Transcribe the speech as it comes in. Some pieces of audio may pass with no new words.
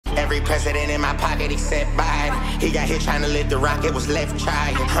Every president in my pocket except Biden. He got hit trying to lift the rocket, was left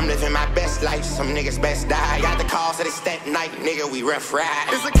trying. I'm living my best life, some niggas best die. Got the calls at the step night, nigga, we rough ride.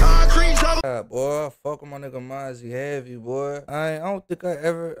 It's a concrete jungle. Boy, fuck with my nigga Mozzy heavy, boy. I don't think I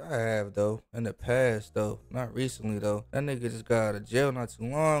have though. In the past though, not recently though. That nigga just got out of jail not too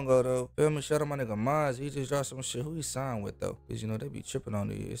long ago though. Feel me? Shout out my nigga Mozzy. He just dropped some shit. Who he signed with though? Cause you know they be tripping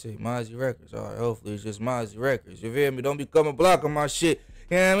on it. They say Mozzy Records. All right, hopefully it's just Mozzy Records. You feel me? Don't be coming blocking my shit.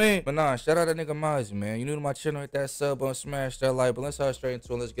 You know what I mean? But nah, shout out that nigga Mozzy, man. You new to my channel, hit that sub on, smash that like. But let's hop straight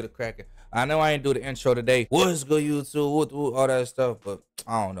into it. Let's get it cracking. I know I ain't do the intro today. What's good, YouTube? All that stuff. But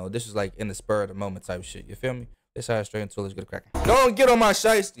I don't know. This is like in the spur of the moment type shit. You feel me? Let's hop straight into it. Let's get it cracking. Don't get on my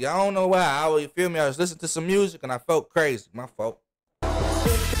shiesty. I don't know why. You feel me? I was listening to some music and I felt crazy. My fault.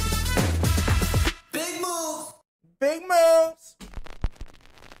 Big moves. Big moves.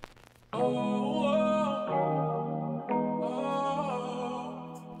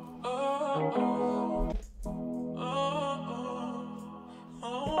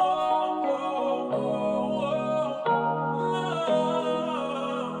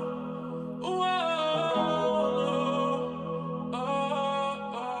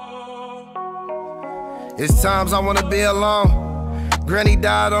 It's times I wanna be alone. Granny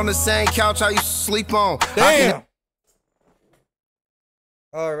died on the same couch I used to sleep on. Damn.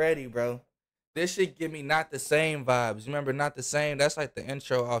 Already, bro. This shit give me Not the Same vibes. Remember Not the Same? That's like the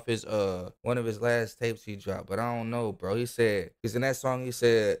intro off his one of his last tapes he dropped. But I don't know, bro. He said, because in that song he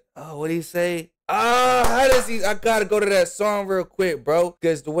said, oh, what did he say? How does he? I gotta go to that song real quick, bro.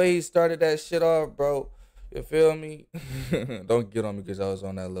 Because the way he started that shit off, bro. You feel me? Don't get on me because I was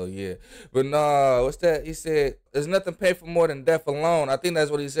on that little year. But nah, what's that? He said, there's nothing painful more than death alone. I think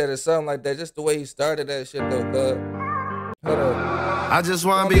that's what he said or something like that. Just the way he started that shit though, Hold up. I just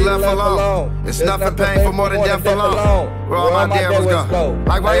wanna be left alone. It's nothing painful more than death alone. Where all my devils go.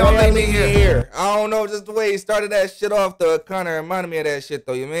 Like, why y'all leave me here? I don't know, just the way he started that shit off though. It kinda reminded me of that shit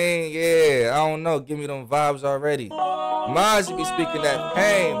though, you mean? Yeah, I don't know. Give me them vibes already. Mozzy be speaking that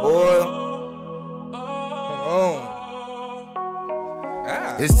pain, boy.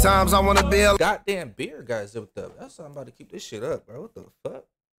 It's times I wanna be a goddamn beer guy zipped up. That's something about to keep this shit up, bro. What the fuck?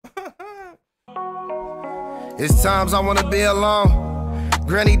 It's times I wanna be alone.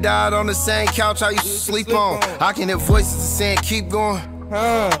 Granny died on the same couch I used to sleep on. I can hear voices saying keep going.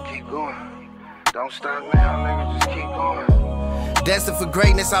 Keep going. Don't stop now, nigga, just keep going. Destined for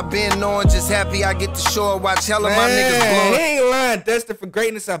greatness, I've been knowing. Just happy I get to show it. Watch hella my niggas blow. He ain't lying. Destined for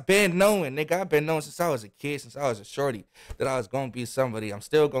greatness, I've been knowing. Nigga, I've been knowing since I was a kid, since I was a shorty, that I was gonna be somebody. I'm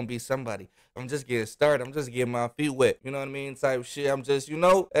still gonna be somebody. I'm just getting started. I'm just getting my feet wet. You know what I mean? Type shit. I'm just, you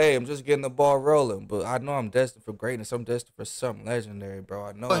know, hey, I'm just getting the ball rolling. But I know I'm destined for greatness. I'm destined for something legendary, bro.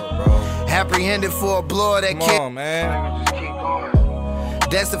 I know it, bro. Apprehended for a blow of that kid. Come on, man. Just keep going.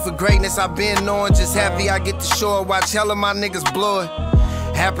 Destined for greatness, I've been knowing. Just happy I get to show it. Watch hella my niggas blow it.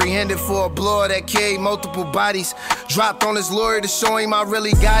 Apprehended for a blow that carried multiple bodies. Dropped on his lawyer to show him I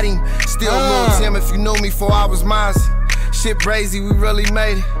really got him. Still loves him if you knew me before I was Mozzy. Shit brazy, we really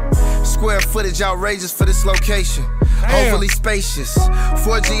made it. Square footage outrageous for this location. Overly spacious.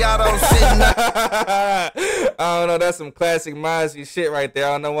 4G auto sitting up. I don't know, that's some classic Mozzy shit right there.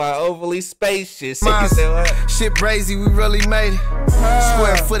 I don't know why. Overly spacious. Shit brazy, we really made it.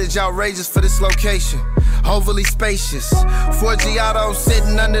 Square footage outrageous for this location. Overly spacious. 4G auto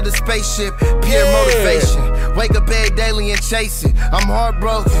sitting under the spaceship. Pure motivation. Wake up every daily and chase it. I'm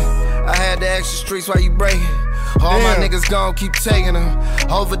heartbroken. I had the extra streets while you breaking. All my niggas gon' keep taking them.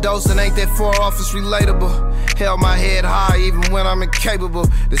 Overdosing ain't that far off, it's relatable. Held my head high even when I'm incapable.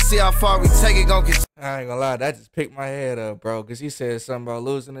 To see how far we take it gon' get. I ain't gonna lie, that just picked my head up, bro. Cause he said something about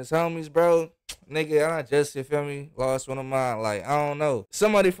losing his homies, bro. Nigga, I just, you feel me, lost one of mine. Like, I don't know.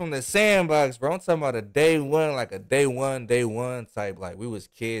 Somebody from the sandbox, bro. I'm talking about a day one, like a day one type. Like, we was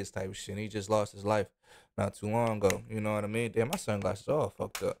kids type shit. He just lost his life not too long ago. You know what I mean? Damn, my sunglasses all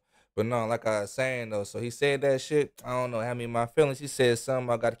fucked up. But no, like I was saying though, so he said that shit. I don't know how many of my feelings. He said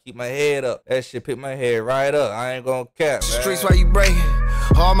something. I gotta keep my head up. That shit picked my head right up. I ain't gonna cap. Streets while you breaking.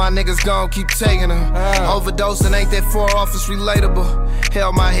 All my niggas gon' keep taking them. Overdosing ain't that far off, it's relatable.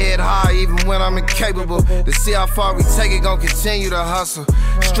 Held my head high even when I'm incapable. To see how far we take it, gon' continue to hustle.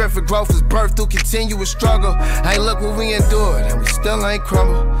 Strength for growth is birth through continuous struggle. Hey, look what we endured, and we still ain't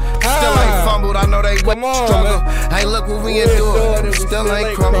crumbled. Still ain't fumbled, I know they wouldn't struggle. Hey, look what we endured, and we still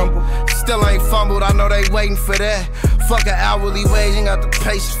ain't crumbled. Still ain't fumbled, I know they waiting for that. Fuck an hourly wage, ain't got the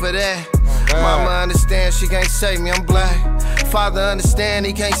patience for that. Mama understand, she can't save me, I'm black. Father understand,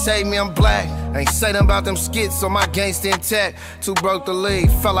 he can't save me, I'm black. Ain't say nothing about them skits, so my gangsta intact. Too broke to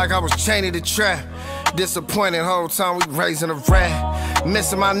leave, felt like I was chained to the trap. Disappointed whole time we raising a rat.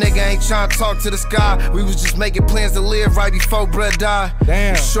 Missing my nigga, ain't trying to talk to the sky. We was just making plans to live right before bruh died.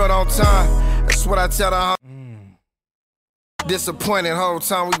 Damn. Short on time, that's what I tell the homie. Disappointed whole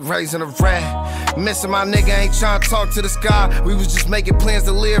time we raising a rat. Missing my nigga, ain't trying to talk to the sky. We was just making plans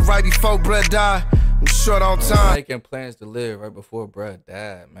to live right before bruh died. I'm short on time. Making plans to live right before bruh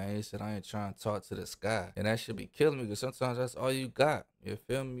died, man. He said, I ain't trying to talk to the sky. And that should be killing me, because sometimes that's all you got. You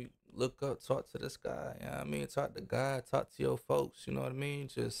feel me? Look up, talk to the sky. You know what I mean? Talk to God, talk to your folks. You know what I mean? You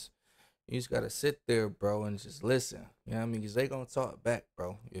just gotta sit there, bro, and just listen. You know what I mean? Because they gonna talk back,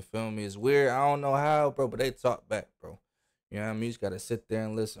 bro. You feel me? It's weird. I don't know how, bro, but they talk back, bro. You know what I mean? You just gotta sit there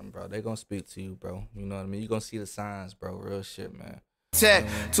and listen, bro. They gonna speak to you, bro. You know what I mean? You gonna see the signs, bro. Real shit, man.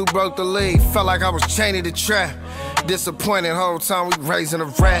 Too broke the lead, felt like I was chained to the trap. Disappointed whole time we raising a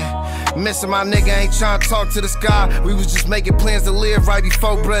rat. Missing my nigga, ain't trying to talk to the sky. We was just making plans to live right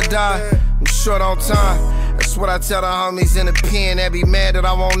before bruh died. I'm short on time, that's what I tell the homies in the pen. That be mad that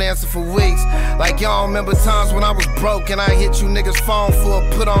I won't answer for weeks. Like y'all remember times when I was broke and I hit you niggas phone for a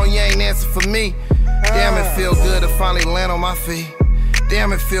put on, you ain't answer for me. Damn, it feel good to finally land on my feet.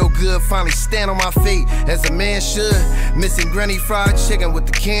 Damn, it feel good, finally stand on my feet, as a man should. Missing granny fried chicken with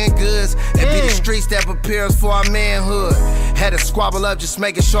the canned goods. It be the streets that prepare us for our manhood. Had to squabble up, just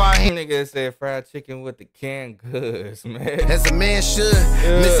making sure I ain't. Nigga said fried chicken with the canned goods, man. As a man should.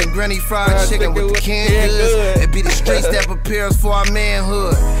 Missing granny fried chicken with the canned goods. It be the streets that prepare us for our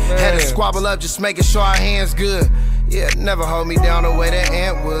manhood. Had to squabble up, just making sure our hands good. Yeah, never hold me down the way that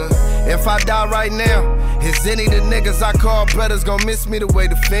ant would. If I die right now, is any of the niggas I call brothers gon' miss me the way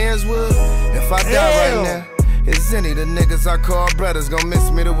the fans would? If I die right now, is any of the niggas I call brothers gon' miss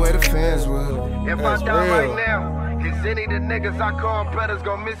me the way the fans would? If I die right now, is any of the niggas I call brothers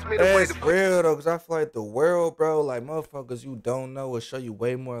gon' miss me the way the fans would? That's real though, because I feel like the world, bro, like motherfuckers you don't know will show you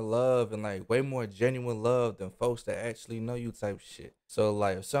way more love and like way more genuine love than folks that actually know you type shit. So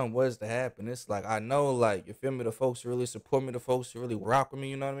like if something was to happen, it's like I know, like, you feel me, the folks who really support me, the folks who really rock with me,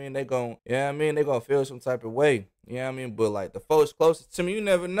 you know what I mean? They gon', you know what I mean, they gonna feel some type of way. You know what I mean? But like the folks closest to me, you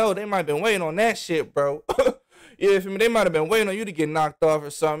never know. They might have been waiting on that shit, bro. You feel me? They might have been waiting on you to get knocked off or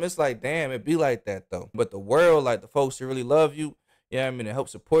something. It's like, damn, it be like that though. But the world, like the folks who really love you, you know what I mean, and help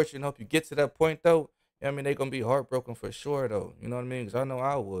support you and help you get to that point though, you know what I mean, they gonna be heartbroken for sure though. You know what I mean? Because I know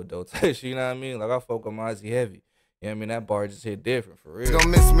I would though. You know what I mean? Like I fuck with Mozzy heavy. You know what I mean? That bar just hit different for real. It's gonna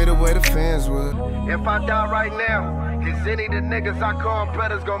miss me the way the fans would. If I die right now, is any of the niggas I call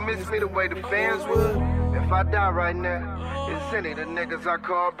brothers gonna miss me the way the fans would? If I die right now, is any of the niggas I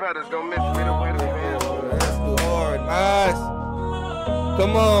call brothers gonna miss me the way the fans would? That's too hard, Mozz.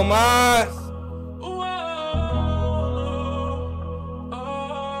 Come on, Mozz.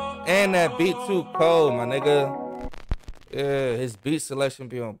 And that beat too cold, my nigga. Yeah, his beat selection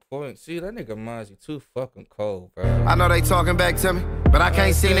be on point. See, that nigga Mozzy too fucking cold, bro. I know they talking back to me, but I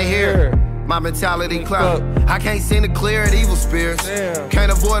can't seem to hear it. My mentality cloud. I can't seem to clear it, evil spirits. Damn.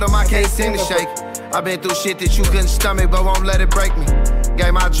 Can't avoid them, I can't seem to shake. I've been through shit that you couldn't stomach, but won't let it break me.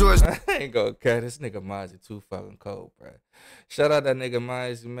 Gave my jewels. I ain't gonna cut this nigga Mozzy too fucking cold, bro. Shout out that nigga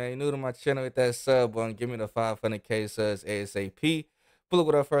Mozzy, man. You new to my channel, hit that sub button. Give me the 500K subs ASAP. But look,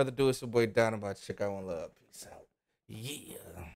 without further ado, it's your boy Donn. I'm about to check out one love. Peace out. Yeah.